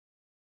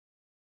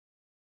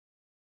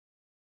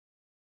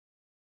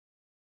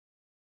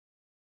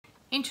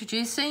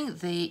Introducing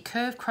the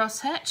Curve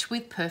Crosshatch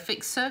with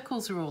Perfect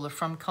Circles ruler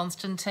from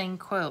Constantine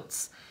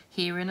Quilts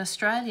here in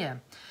Australia.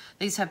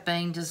 These have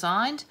been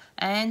designed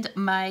and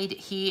made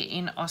here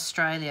in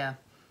Australia.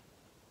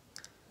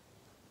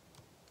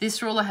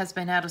 This ruler has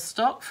been out of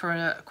stock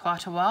for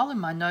quite a while in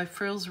my No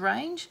Frills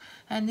range,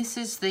 and this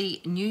is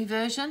the new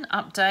version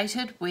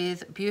updated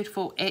with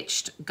beautiful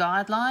etched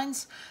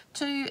guidelines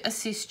to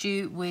assist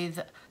you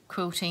with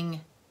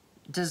quilting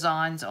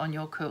designs on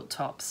your quilt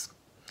tops.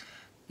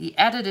 The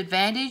added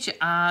advantage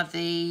are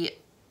the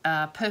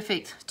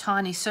perfect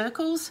tiny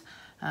circles.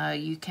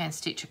 You can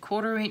stitch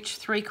 1/4 inch,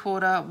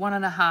 3/4,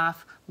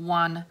 1.5,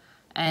 1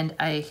 and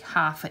a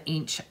 1/2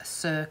 inch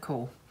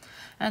circle.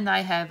 And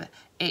they have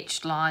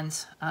etched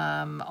lines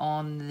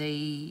on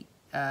the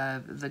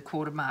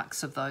quarter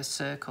marks of those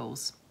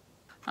circles.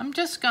 I'm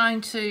just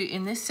going to,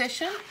 in this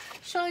session,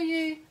 show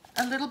you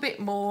a little bit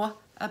more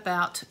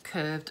about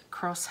curved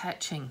cross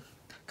hatching.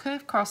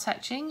 Curved cross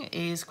hatching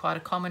is quite a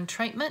common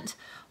treatment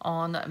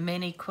on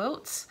many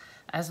quilts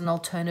as an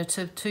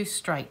alternative to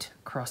straight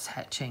cross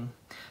hatching.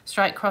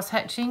 Straight cross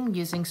hatching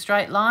using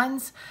straight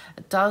lines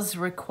does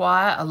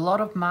require a lot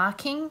of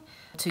marking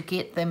to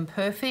get them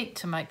perfect,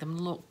 to make them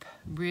look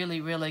really,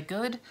 really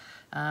good.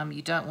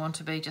 You don't want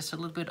to be just a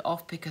little bit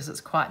off because it's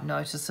quite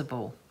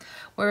noticeable.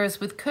 Whereas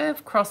with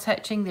curved cross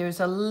hatching, there is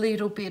a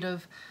little bit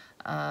of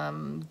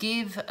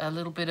give, a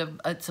little bit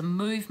of, it's a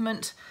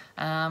movement,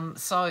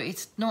 so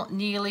it's not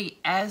nearly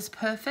as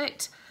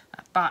perfect,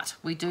 but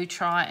we do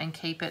try and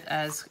keep it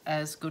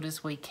as good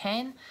as we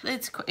can.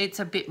 It's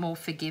a bit more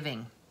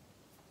forgiving.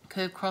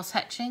 Curved cross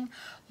hatching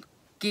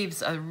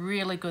gives a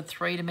really good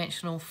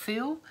three-dimensional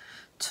feel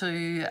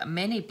to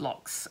many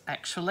blocks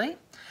actually,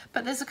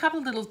 but there's a couple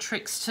of little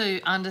tricks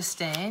to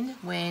understand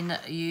when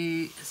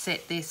you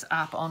set this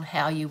up on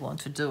how you want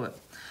to do it.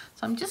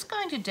 So I'm just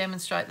going to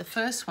demonstrate the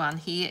first one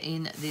here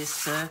in this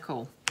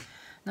circle.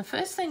 The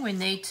first thing we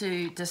need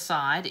to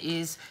decide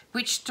is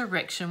which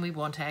direction we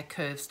want our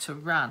curves to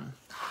run.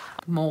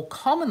 More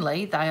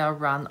commonly, they are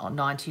run on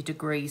 90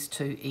 degrees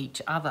to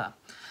each other.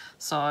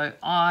 So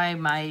I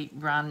may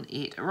run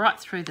it right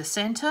through the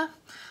center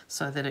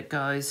so that it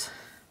goes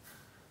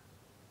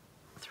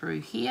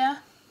through here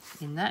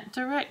in that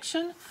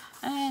direction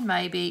and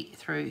maybe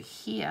through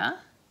here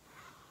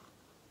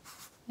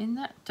in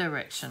that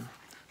direction.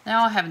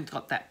 Now I haven't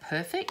got that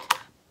perfect,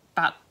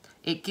 but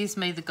it gives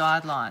me the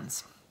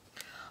guidelines.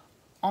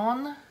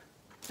 On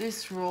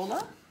this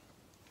ruler,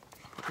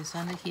 put this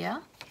under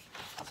here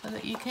so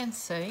that you can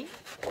see.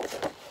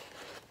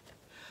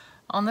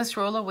 On this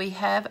ruler we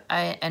have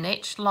an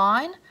etched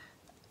line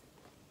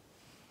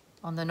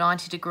on the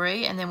 90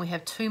 degree, and then we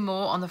have 2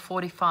 more on the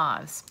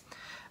 45s.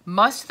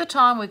 Most of the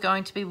time we're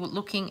going to be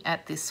looking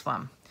at this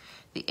one.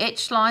 The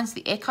etched lines,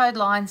 the echoed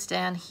lines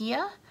down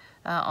here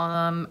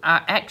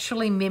are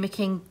actually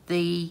mimicking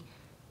the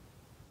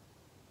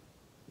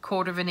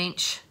 1/4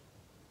 inch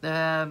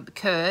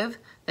curve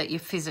that you're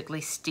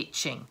physically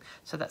stitching.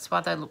 So that's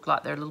why they look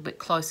like they're a little bit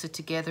closer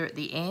together at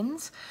the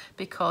ends,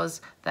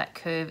 because that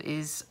curve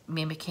is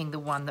mimicking the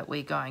one that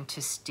we're going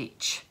to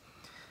stitch.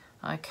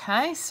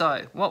 Okay,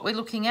 so what we're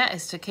looking at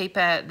is to keep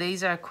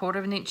these are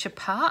 1/4 inch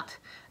apart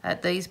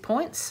at these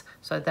points.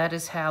 So that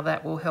is how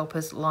that will help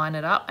us line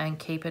it up and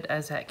keep it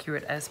as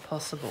accurate as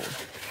possible.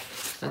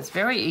 So it's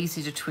very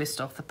easy to twist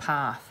off the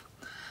path.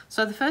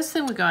 So the first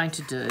thing we're going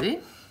to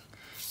do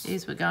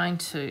is we're going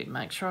to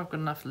make sure I've got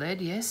enough lead,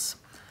 yes.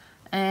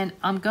 And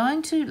I'm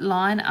going to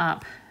line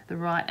up the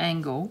right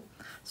angle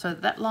so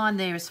that line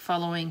there is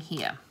following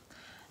here.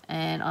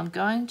 And I'm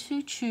going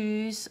to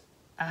choose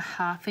a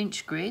 1/2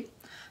 inch grid.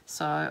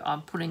 So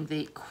I'm putting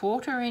the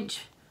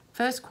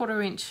first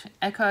 1/4 inch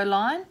echo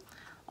line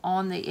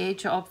on the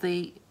edge of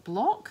the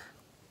block,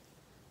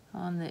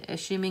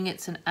 assuming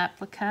it's an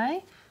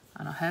applique,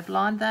 and I have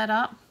lined that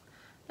up.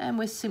 And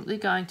we're simply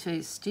going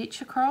to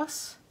stitch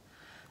across,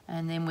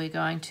 and then we're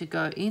going to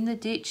go in the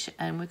ditch,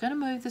 and we're going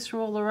to move this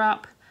ruler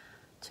up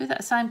to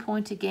that same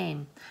point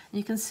again. And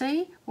you can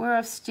see where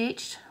I've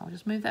stitched. I'll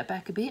just move that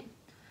back a bit.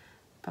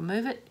 If I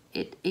move it,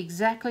 it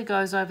exactly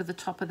goes over the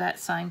top of that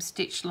same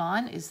stitch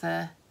line is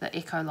the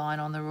echo line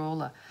on the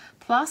ruler.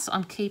 Plus,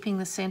 I'm keeping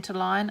the center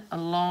line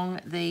along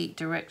the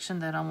direction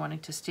that I'm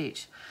wanting to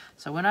stitch.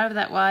 So I went over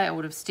that way, I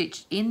would have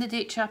stitched in the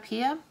ditch up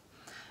here,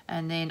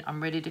 and then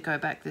I'm ready to go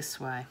back this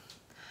way.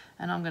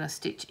 And I'm going to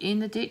stitch in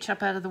the ditch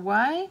up out of the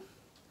way.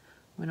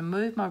 I'm going to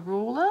move my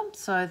ruler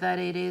so that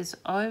it is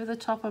over the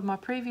top of my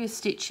previous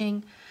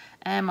stitching,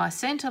 and my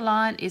center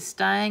line is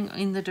staying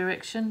in the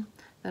direction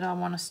that I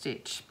want to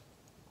stitch.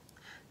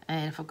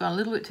 And if I've gone a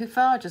little bit too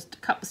far, just a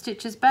couple of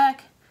stitches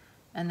back,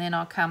 and then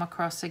I'll come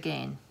across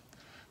again.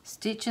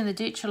 Stitch in the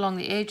ditch along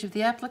the edge of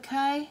the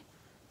applique,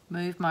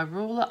 move my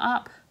ruler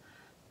up,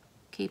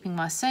 keeping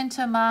my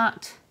center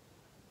marked,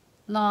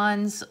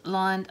 lines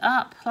lined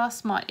up,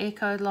 plus my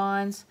echoed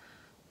lines.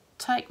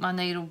 Take my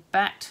needle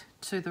back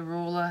to the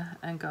ruler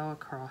and go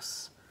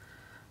across.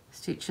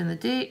 Stitch in the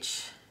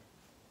ditch,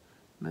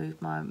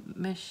 move my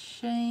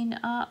machine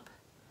up,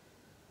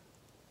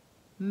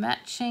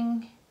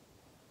 matching,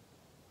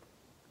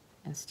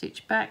 and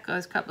stitch back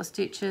those couple of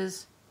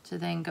stitches to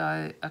then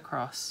go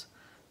across.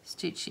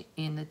 Stitch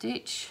in the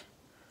ditch,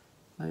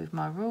 move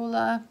my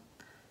ruler,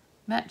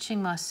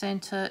 matching my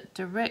center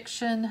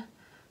direction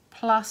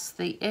plus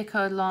the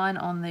echo line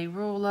on the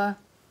ruler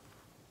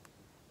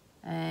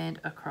and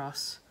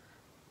across.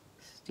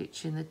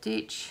 Stitch in the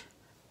ditch,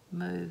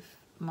 move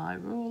my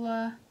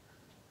ruler,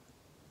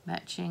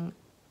 matching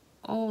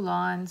all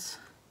lines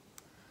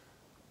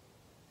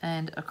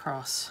and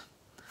across.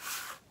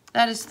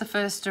 That is the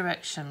first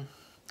direction.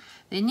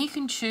 Then you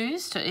can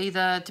choose to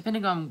either,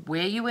 depending on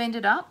where you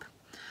ended up,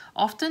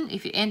 often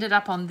if you ended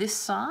up on this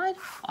side,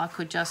 I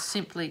could just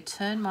simply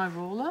turn my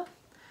ruler,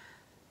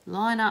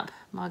 line up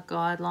my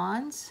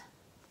guidelines.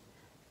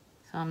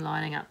 So I'm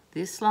lining up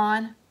this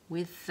line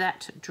with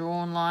that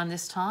drawn line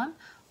this time.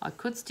 I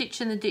could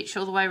stitch in the ditch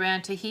all the way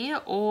around to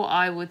here, or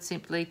I would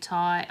simply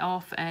tie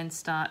off and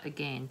start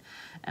again.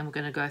 And we're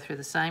going to go through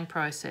the same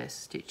process.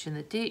 Stitch in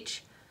the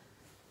ditch,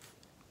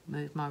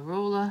 move my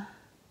ruler,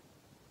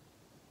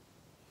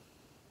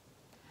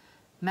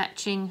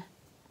 matching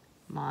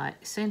my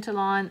center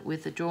line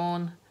with the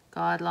drawn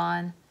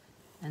guideline,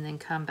 and then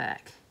come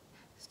back.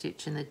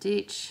 Stitch in the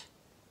ditch,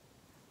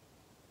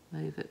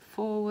 move it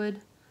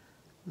forward,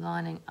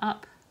 lining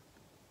up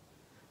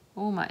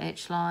all my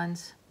etch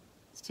lines,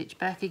 stitch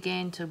back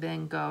again to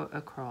then go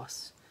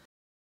across.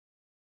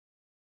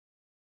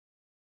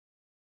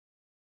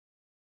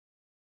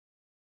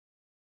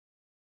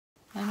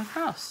 And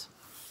across.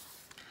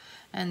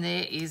 And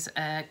there is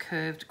a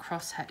curved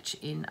crosshatch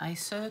in a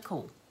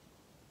circle.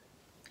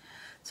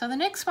 So the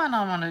next one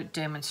I want to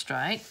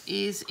demonstrate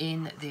is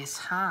in this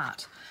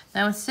heart.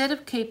 Now instead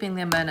of keeping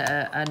them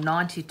at a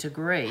 90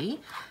 degree,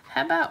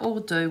 how about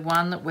we'll do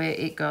one where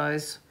it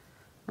goes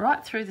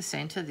right through the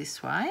center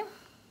this way,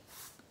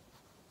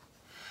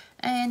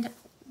 and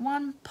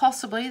one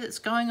possibly that's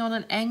going on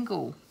an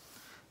angle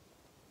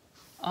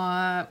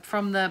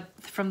from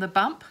the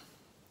bump,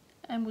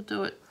 and we'll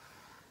do it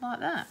like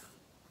that,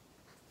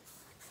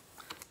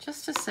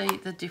 just to see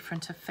the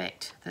different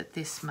effect that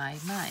this may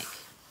make.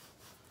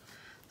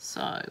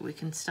 So we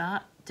can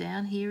start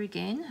down here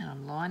again, and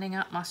I'm lining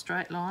up my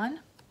straight line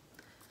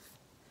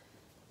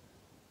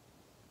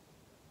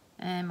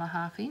and my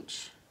 1/2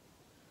 inch,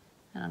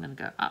 and I'm going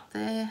to go up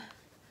there,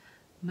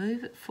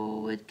 move it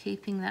forward,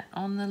 keeping that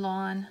on the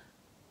line.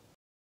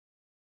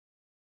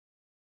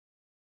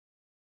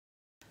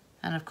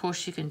 And of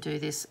course you can do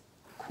this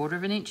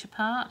 1/4 inch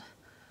apart,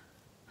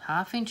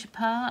 1/2 inch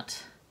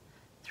apart,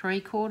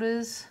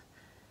 3/4,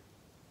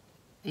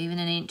 even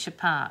 1 inch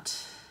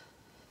apart.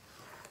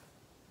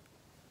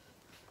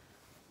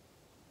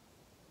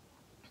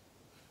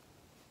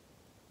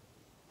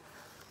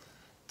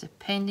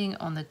 Depending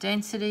on the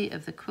density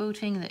of the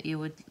quilting that you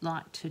would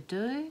like to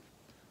do.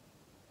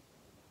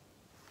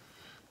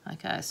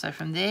 Okay, so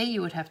from there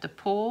you would have to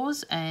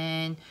pause,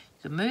 and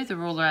you can move the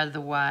ruler out of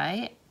the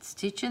way,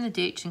 stitch in the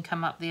ditch and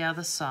come up the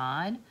other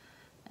side,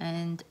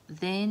 and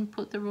then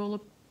put the ruler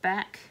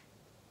back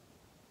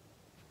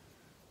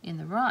in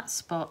the right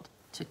spot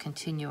to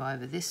continue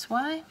over this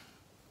way.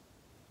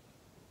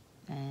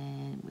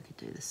 And we could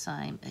do the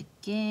same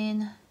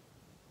again.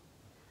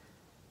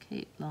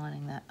 Keep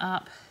lining that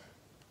up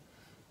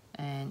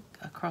and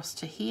across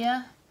to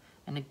here.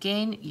 And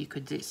again, you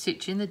could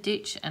stitch in the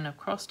ditch and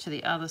across to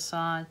the other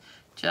side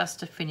just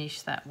to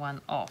finish that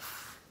one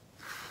off.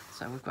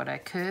 So we've got our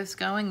curves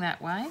going that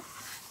way.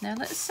 Now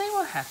let's see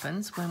what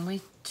happens when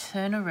we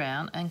turn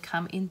around and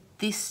come in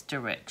this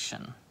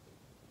direction.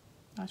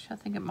 Actually, I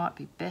think it might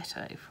be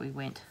better if we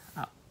went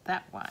up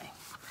that way.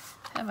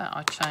 How about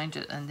I change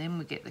it and then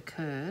we get the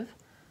curve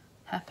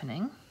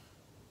happening.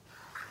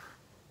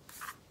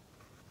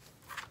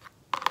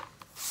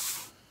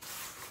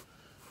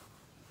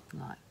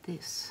 Like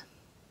this.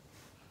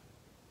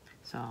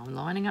 So I'm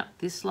lining up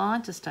this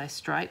line to stay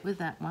straight with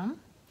that one.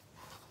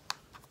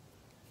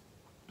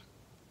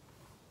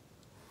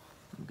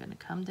 I'm going to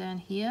come down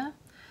here,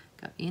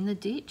 go in the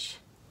ditch,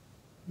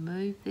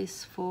 move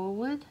this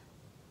forward,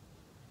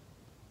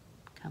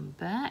 come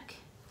back,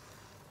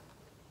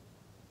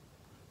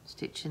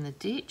 stitch in the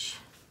ditch,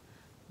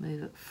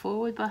 move it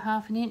forward by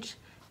 1/2 inch,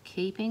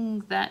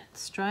 keeping that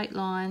straight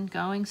line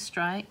going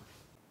straight.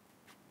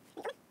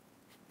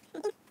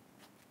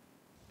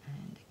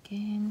 And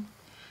again.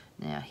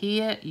 Now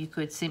here you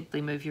could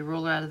simply move your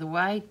ruler out of the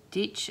way,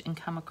 ditch and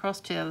come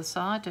across to the other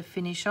side to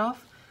finish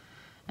off.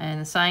 And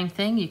the same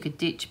thing, you could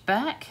ditch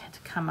back to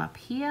come up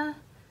here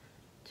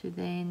to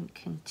then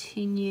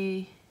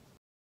continue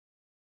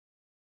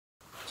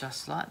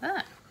just like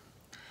that.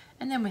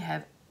 And then we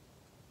have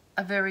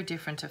a very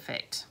different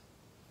effect.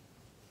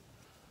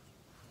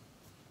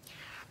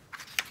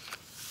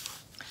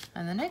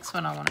 And the next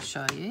one I want to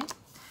show you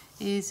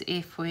is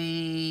if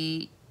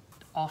we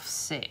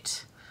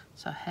offset.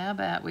 So how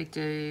about we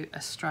do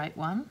a straight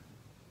one,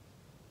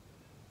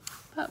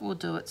 but we'll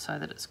do it so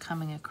that it's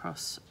coming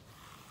across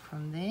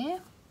from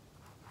there,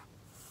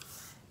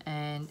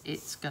 and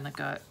it's going to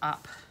go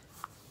up.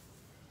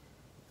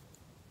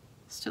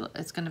 Still,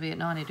 it's going to be at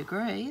 90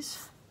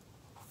 degrees.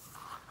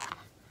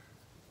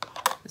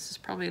 The This is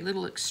probably a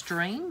little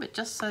extreme, but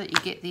just so that you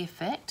get the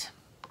effect.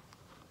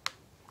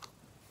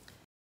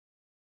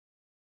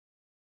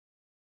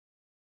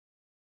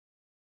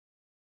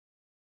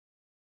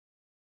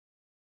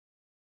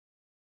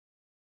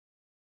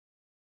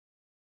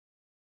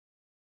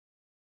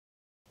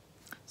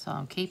 So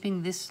I'm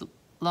keeping this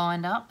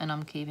lined up and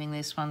I'm keeping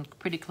this one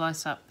pretty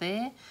close up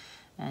there,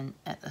 and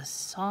at the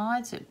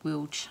sides it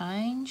will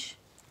change.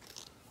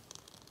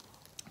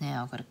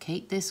 Now I've got to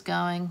keep this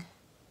going,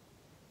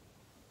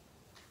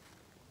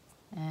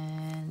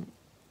 and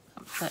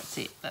that's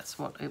it, that's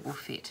what it will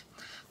fit.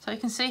 So you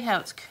can see how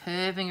it's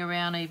curving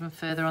around even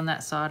further on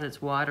that side,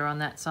 it's wider on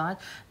that side,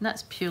 and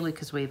that's purely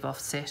because we've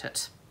offset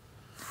it.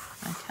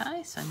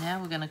 Okay, so now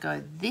we're going to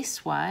go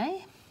this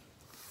way,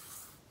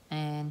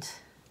 and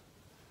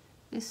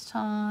this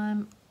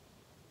time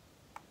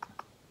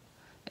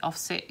the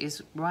offset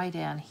is way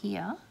down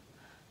here,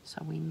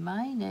 so we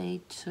may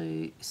need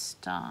to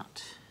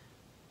start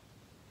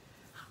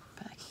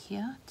back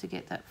here to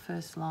get that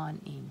first line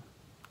in.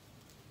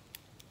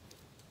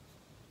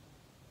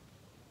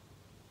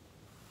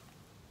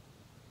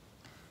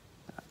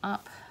 Go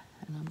up,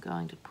 and I'm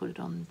going to put it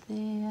on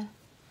there.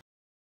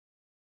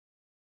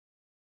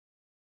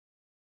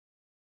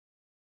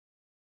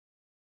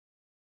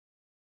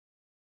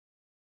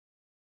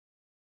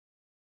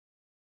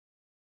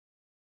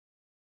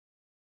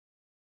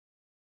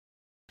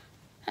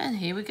 And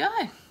here we go.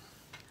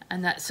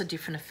 And that's a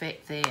different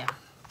effect there.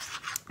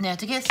 Now,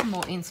 to get some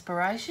more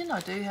inspiration, I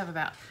do have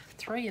about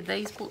 3 of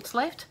these books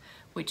left,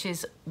 which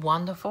is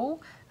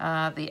wonderful.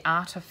 The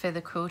Art of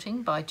Feather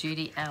Quilting by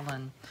Judy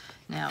Allen.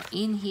 Now,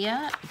 in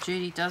here,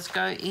 Judy does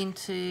go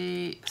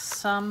into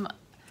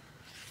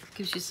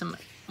gives you some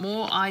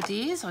more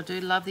ideas. I do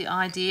love the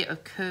idea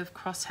of curved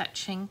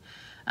cross-hatching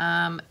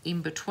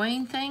in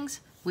between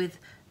things,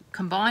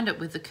 combined it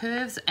with the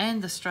curves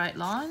and the straight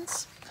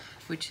lines,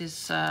 which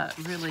is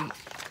really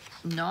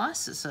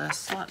nice. It's a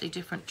slightly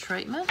different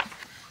treatment.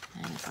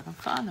 And if I can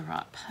find the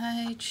right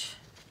page.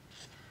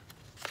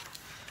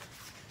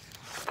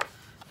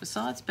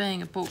 Besides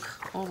being a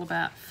book all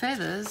about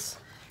feathers,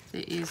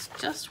 there is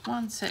just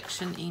one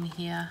section in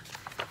here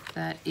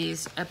that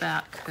is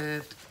about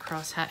curved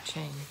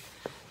cross-hatching.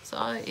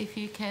 So if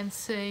you can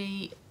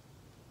see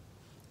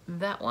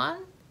that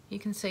one, you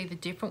can see the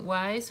different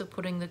ways of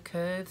putting the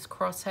curves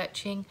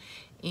cross-hatching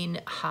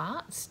in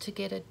hearts to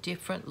get a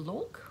different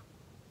look.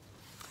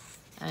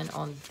 And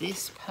on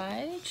this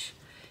page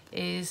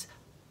is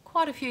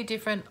quite a few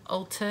different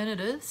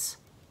alternatives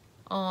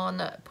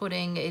on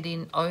putting it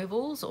in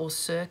ovals or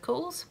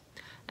circles,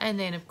 and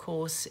then of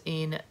course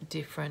in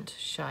different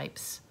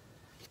shapes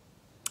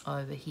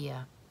over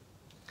here.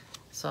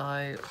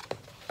 So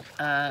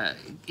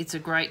it's a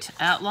great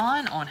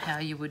outline on how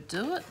you would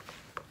do it.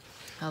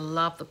 I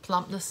love the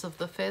plumpness of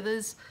the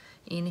feathers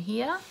in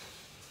here.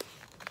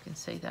 You can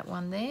see that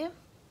one there.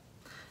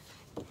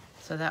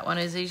 So that one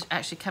is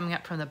actually coming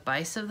up from the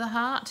base of the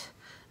heart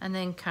and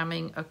then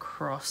coming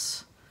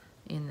across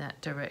in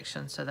that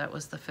direction. So that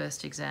was the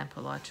first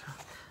example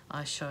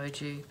I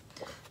showed you.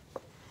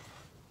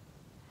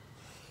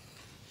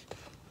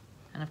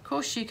 And of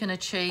course you can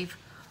achieve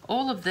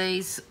all of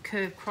these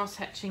curved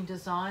cross-hatching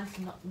designs,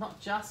 not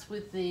just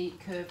with the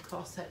curved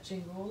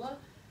cross-hatching ruler.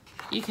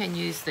 You can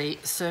use the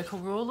circle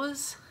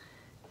rulers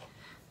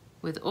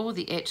with all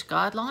the etch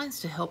guidelines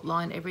to help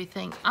line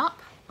everything up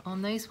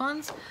on these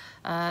ones.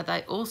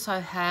 They also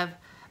have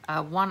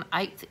a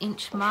 1/8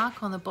 inch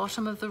mark on the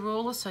bottom of the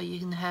ruler, so you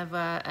can have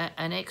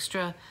an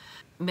extra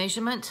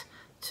measurement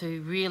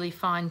to really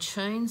fine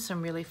tune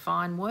some really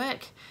fine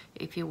work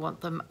if you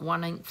want them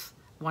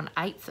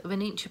 1/8 of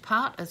an inch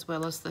apart, as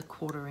well as the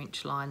 1/4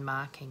 inch line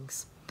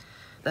markings.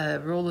 The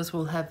rulers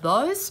will have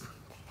those.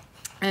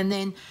 And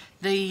then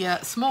the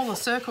smaller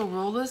circle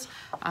rulers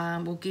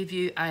will give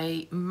you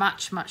a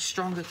much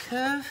stronger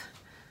curve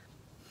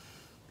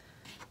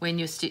when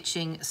you're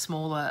stitching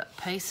smaller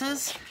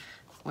pieces,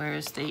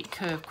 whereas the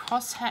curved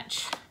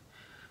crosshatch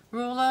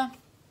ruler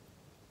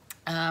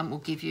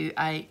will give you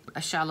a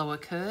shallower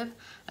curve,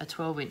 a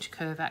 12-inch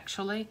curve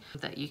actually,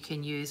 that you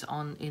can use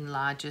in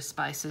larger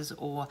spaces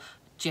or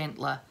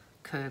gentler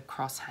curved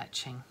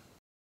cross-hatching.